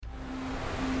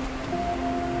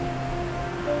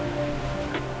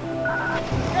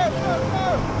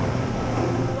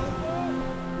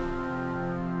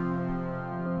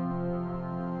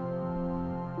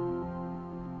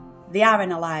They are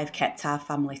and alive kept our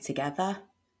family together.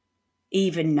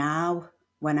 Even now,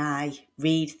 when I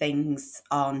read things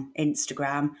on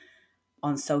Instagram,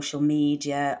 on social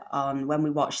media, on when we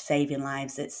watch Saving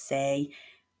Lives at Sea,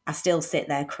 I still sit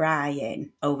there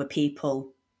crying over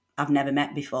people I've never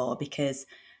met before, because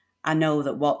I know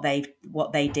that what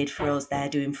they did for us, they're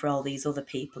doing for all these other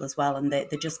people as well, and they're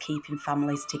just keeping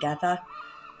families together,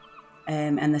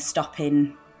 and they're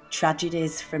stopping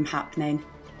tragedies from happening.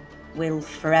 We'll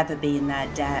forever be in their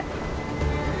debt.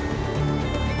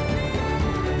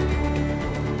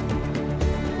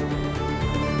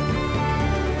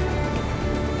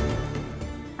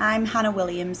 I'm Hannah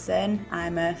Williamson.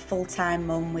 I'm a full-time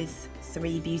mum with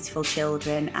 3 beautiful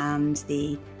children, and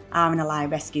the RNLI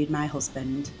rescued my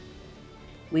husband.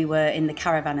 We were in the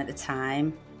caravan at the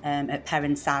time, at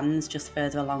Perrin Sands, just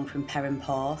further along from Perrin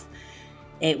Porth.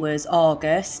 It was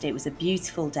August, it was a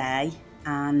beautiful day,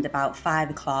 and about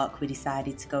 5 o'clock we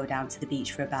decided to go down to the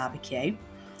beach for a barbecue.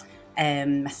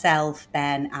 Myself,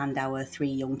 Ben and our 3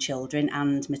 young children,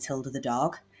 and Matilda the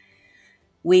dog.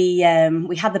 We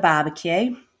had the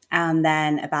barbecue, and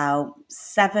then about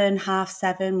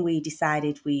 7:30, we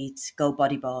decided we'd go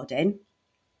bodyboarding.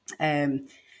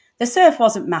 The surf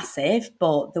wasn't massive,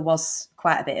 but there was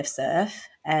quite a bit of surf.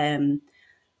 10,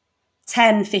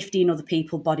 15 other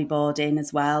people bodyboarding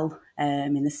as well,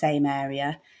 in the same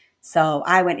area. So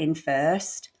I went in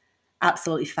first,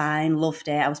 absolutely fine, loved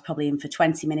it. I was probably in for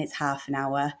 20 minutes, half an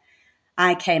hour.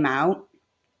 I came out.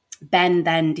 Ben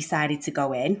then decided to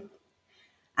go in,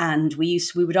 and we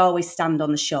would always stand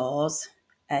on the shores,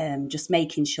 just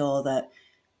making sure that,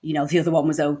 the other one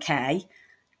was okay.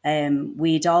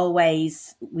 We'd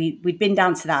been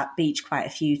down to that beach quite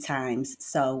a few times.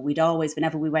 So we'd always,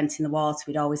 whenever we went in the water,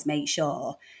 we'd always make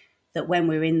sure that when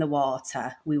we were in the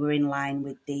water, we were in line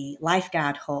with the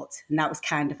lifeguard hut. And that was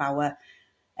kind of our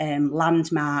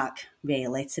landmark,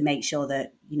 really, to make sure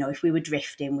that, if we were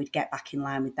drifting, we'd get back in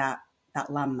line with that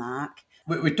landmark.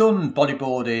 We've done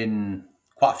bodyboarding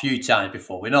quite a few times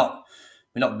before. We're not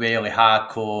really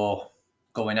hardcore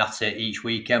going at it each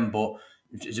weekend, but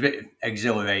it's a bit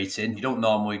exhilarating. You don't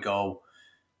normally go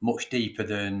much deeper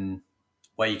than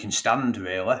where you can stand,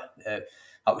 really.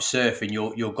 Out with surfing,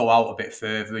 you'll go out a bit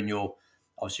further, and you'll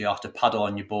obviously have to paddle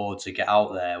on your board to get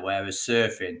out there. Whereas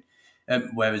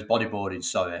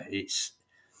bodyboarding,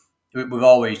 we've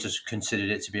always just considered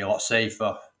it to be a lot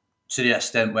safer, to the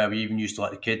extent where we even used to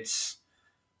let the kids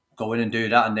go in and do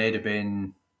that, and they'd have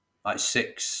been like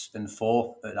 6 and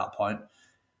 4 at that point.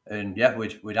 And yeah,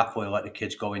 we'd happily let the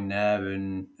kids go in there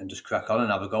and just crack on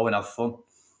and have a go and have fun.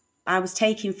 I was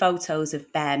taking photos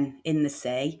of Ben in the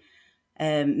sea.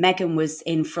 Megan was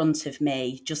in front of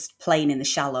me, just playing in the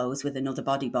shallows with another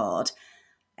bodyboard.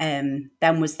 Ben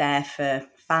was there for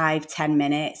 5-10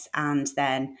 minutes, and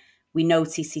then we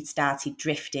noticed he'd started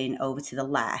drifting over to the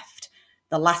left.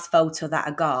 The last photo that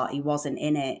I got, he wasn't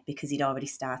in it because he'd already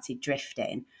started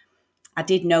drifting. I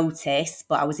did notice,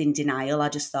 but I was in denial. I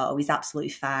just thought, he's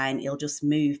absolutely fine. He'll just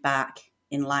move back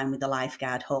in line with the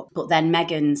lifeguard hut. But then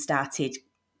Megan started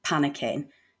panicking,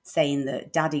 saying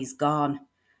that Daddy's gone.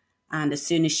 And as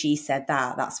soon as she said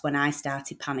that, that's when I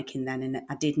started panicking then, and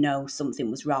I did know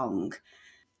something was wrong.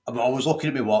 I was looking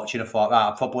at my watch, and I thought,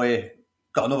 I've probably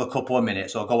got another couple of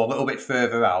minutes. I'll go a little bit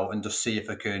further out and just see if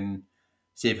I can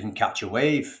catch a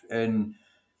wave. And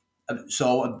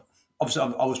so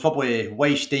obviously I was probably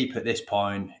waist deep at this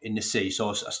point in the sea,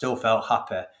 so I still felt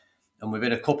happy. And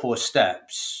within a couple of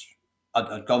steps,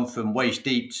 I'd gone from waist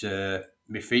deep to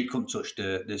my feet couldn't touch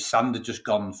the sand had just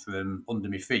gone from under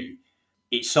my feet.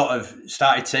 It sort of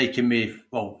started taking me,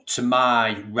 to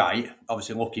my right,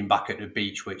 obviously looking back at the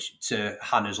beach, which to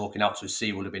Hannah's looking out to the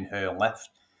sea would have been her left.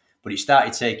 But it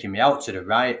started taking me out to the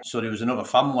right. So there was another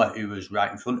family who was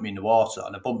right in front of me in the water,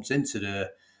 and I bumped into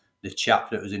the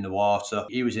chap that was in the water.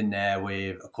 He was in there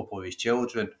with a couple of his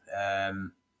children.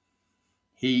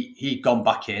 He'd gone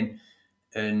back in,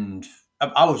 and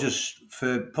I was just,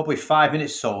 for probably 5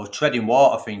 minutes or so, I was treading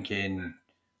water thinking,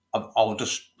 I'll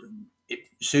just,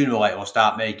 sooner or later I'll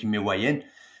start making my way in.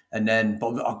 And then,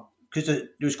 because there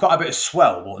was quite a bit of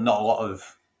swell, but not a lot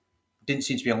of, didn't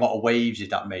seem to be a lot of waves,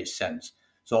 if that makes sense.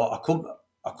 So I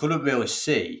couldn't really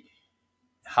see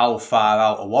how far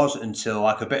out I was until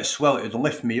like a bit of swell, it would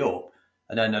lift me up,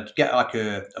 and then I'd get like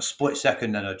a split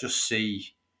second, and I'd just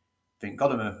think,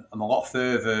 God, I'm a lot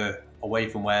further away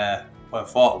from where I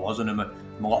thought I was, and I'm a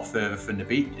lot further from the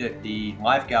beach, the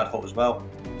lifeguard hut as well.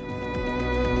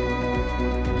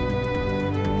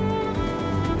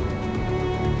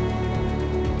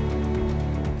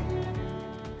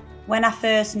 When I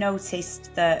first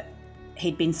noticed that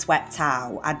he'd been swept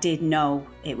out, I did know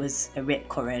it was a rip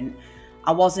current.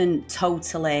 I wasn't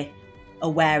totally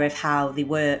aware of how they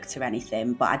worked or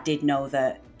anything, but I did know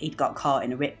that he'd got caught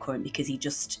in a rip current because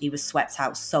he was swept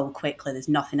out so quickly. There's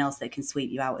nothing else that can sweep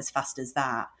you out as fast as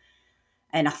that.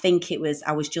 And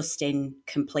I was just in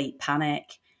complete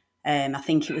panic. I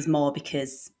think it was more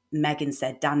because Megan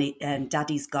said,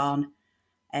 Daddy's gone.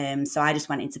 So I just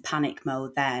went into panic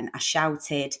mode then. I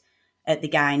shouted at the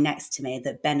guy next to me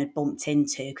that Ben had bumped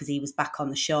into because he was back on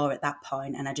the shore at that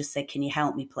point, and I just said, can you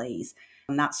help me, please?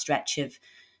 On that stretch of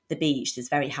the beach, there's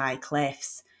very high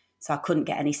cliffs, so I couldn't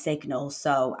get any signal.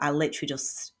 So I literally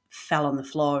just fell on the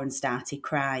floor and started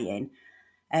crying.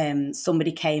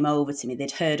 Somebody came over to me.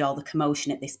 They'd heard all the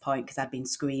commotion at this point because I'd been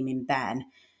screaming Ben.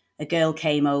 A girl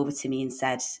came over to me and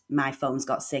said, my phone's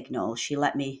got signal. She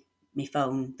let me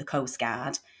phone the Coast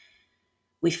Guard.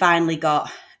 We finally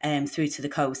got through to the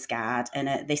Coast Guard, and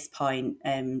at this point,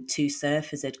 two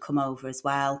surfers had come over as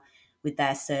well with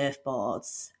their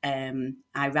surfboards.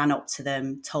 I ran up to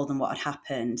them, told them what had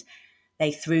happened.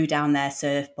 They threw down their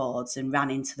surfboards and ran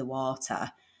into the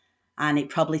water. And it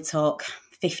probably took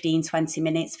 15, 20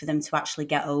 minutes for them to actually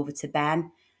get over to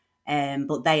Ben.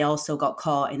 But they also got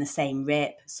caught in the same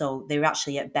rip. So they were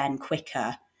actually at Ben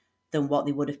quicker than what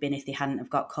they would have been if they hadn't have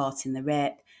got caught in the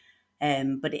rip.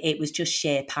 But it was just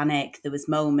sheer panic. There was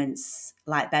moments,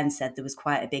 like Ben said, there was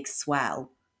quite a big swell.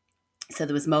 So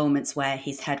there was moments where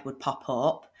his head would pop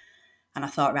up and I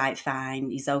thought, right, fine,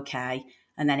 he's okay.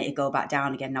 And then it'd go back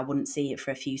down again and I wouldn't see it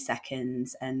for a few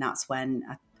seconds. And that's when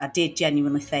I did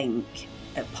genuinely think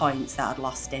at points that I'd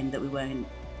lost him, that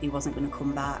he wasn't going to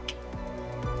come back.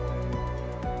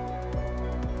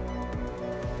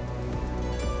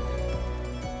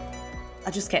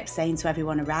 I just kept saying to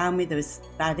everyone around me,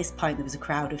 by this point there was a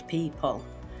crowd of people,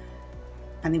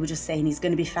 and they were just saying, he's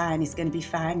going to be fine, he's going to be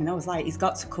fine. And I was like, he's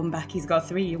got to come back, he's got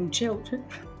 3 young children.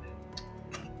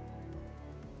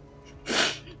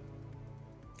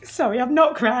 Sorry, I've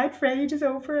not cried for ages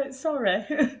over it, sorry.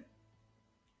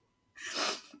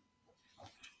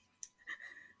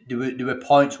 There were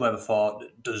points where I thought,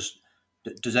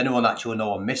 does anyone actually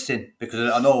know I'm missing?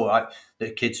 Because I know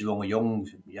the kids who are only young,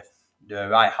 they're a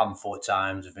right handful of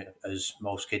times, as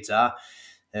most kids are.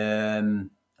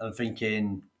 I'm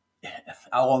thinking,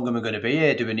 how long am I going to be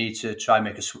here? Do we need to try and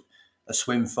make a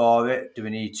swim for it? Do we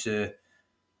need to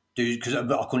do, because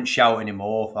I couldn't shout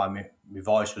anymore. My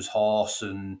voice was hoarse,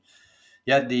 and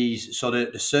the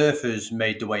surfers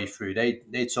made the way through.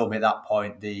 They told me at that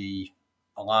point the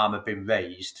alarm had been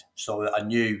raised, so that I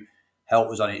knew help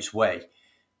was on its way.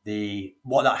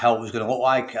 What that help was going to look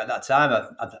like at that time,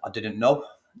 I didn't know.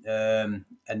 And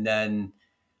then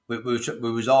we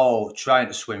was all trying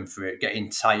to swim through it, getting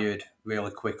tired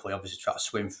really quickly. Obviously, trying to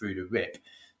swim through the rip,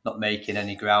 not making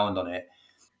any ground on it.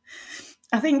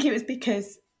 I think it was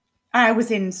because I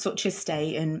was in such a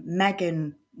state, and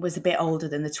Megan was a bit older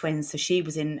than the twins, so she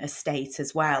was in a state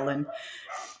as well. And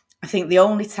I think the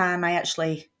only time I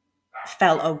actually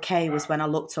felt okay was when I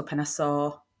looked up and I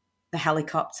saw the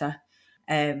helicopter.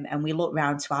 And we looked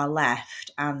round to our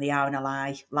left, and the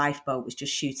RNLI lifeboat was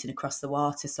just shooting across the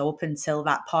water. So up until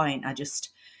that point, I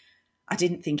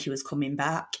didn't think he was coming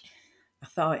back. I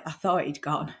thought he'd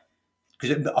gone.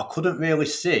 Because I couldn't really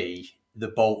see the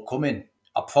boat coming.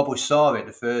 I probably saw it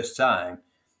the first time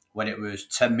when it was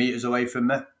 10 metres away from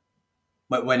me.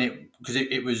 Because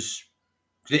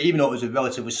even though it was a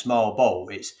relatively small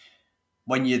boat, it's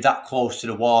when you're that close to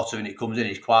the water and it comes in,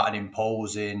 it's quite an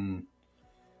imposing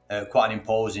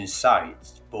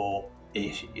sight. But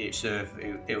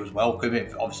it was welcome.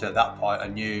 Obviously, at that point, I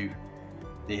knew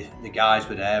the guys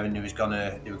were there, and they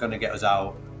were gonna get us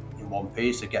out in one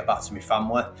piece to get back to my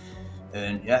family,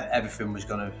 and everything was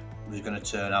gonna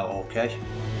turn out okay.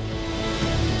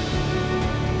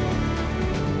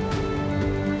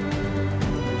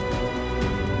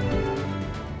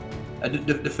 And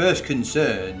the first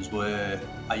concerns were,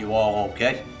 are you all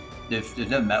okay? They've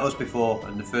never met us before,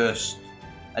 and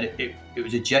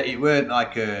it weren't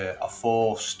like a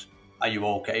forced, are you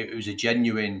okay? It was a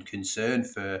genuine concern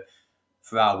for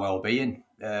our well-being.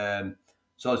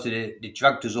 So they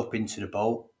dragged us up into the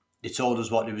boat. They told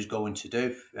us what they was going to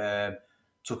do.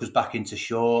 Took us back into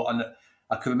shore, and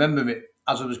I can remember it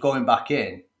as I was going back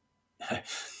in.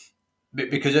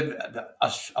 Because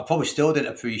I probably still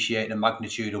didn't appreciate the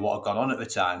magnitude of what had gone on at the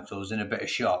time, so I was in a bit of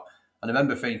shock. And I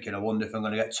remember thinking, I wonder if I'm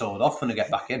going to get told off when I get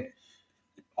back in.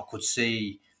 I could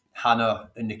see Hannah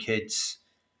and the kids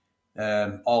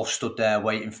all stood there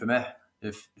waiting for me.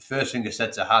 The first thing I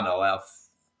said to Hannah,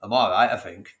 I'm all right, I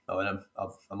think.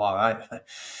 I'm all right.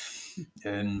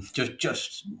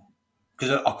 Just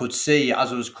because I could see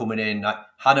as I was coming in,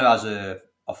 Hannah has a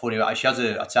funny, she has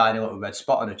a tiny little red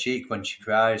spot on her cheek when she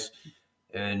cries.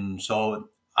 And so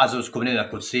as I was coming in, I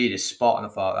could see this spot, and I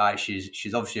thought, right,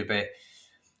 she's obviously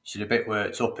she's a bit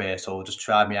worked up here, so I'll just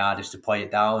try my hardest to play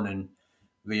it down and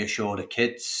reassure the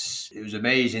kids. It was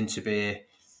amazing to be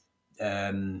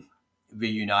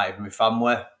reunited with my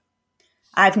family.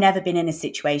 I've never been in a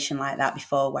situation like that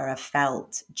before where I've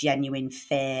felt genuine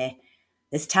fear.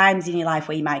 There's times in your life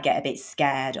where you might get a bit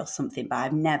scared or something, but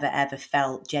I've never ever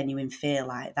felt genuine fear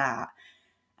like that.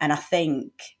 And I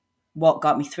think what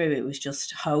got me through it was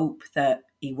just hope that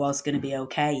he was going to be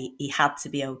okay. He had to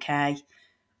be okay.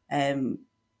 I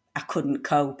couldn't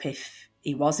cope if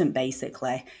he wasn't,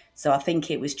 basically. So I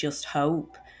think it was just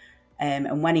hope.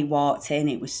 And when he walked in,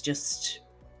 it was just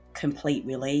complete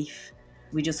relief.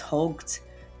 We just hugged.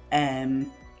 I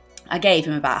gave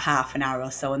him about half an hour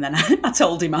or so, and then I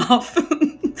told him off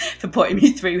for putting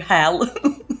me through hell.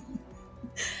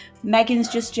 Megan's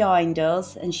just joined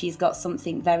us, and she's got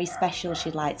something very special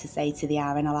she'd like to say to the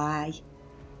RNLI.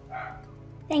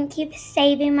 Thank you for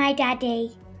saving my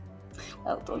daddy.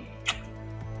 Well done.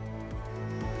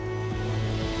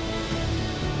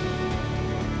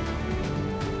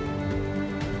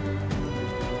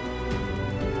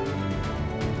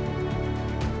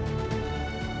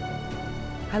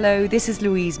 Hello, this is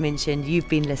Louise Minchin. You've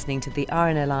been listening to the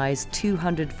RNLI's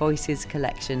 200 Voices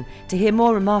collection. To hear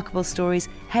more remarkable stories,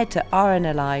 head to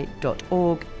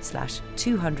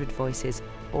rnli.org/200voices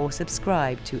or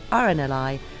subscribe to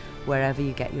RNLI wherever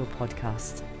you get your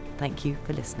podcasts. Thank you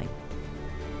for listening.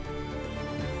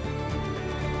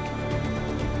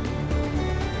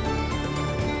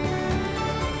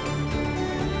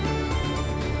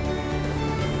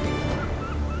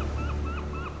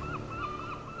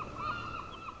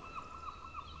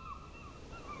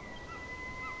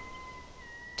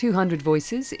 "200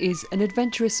 Voices" is an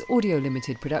adventurous audio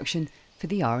limited production for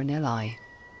the RNLI.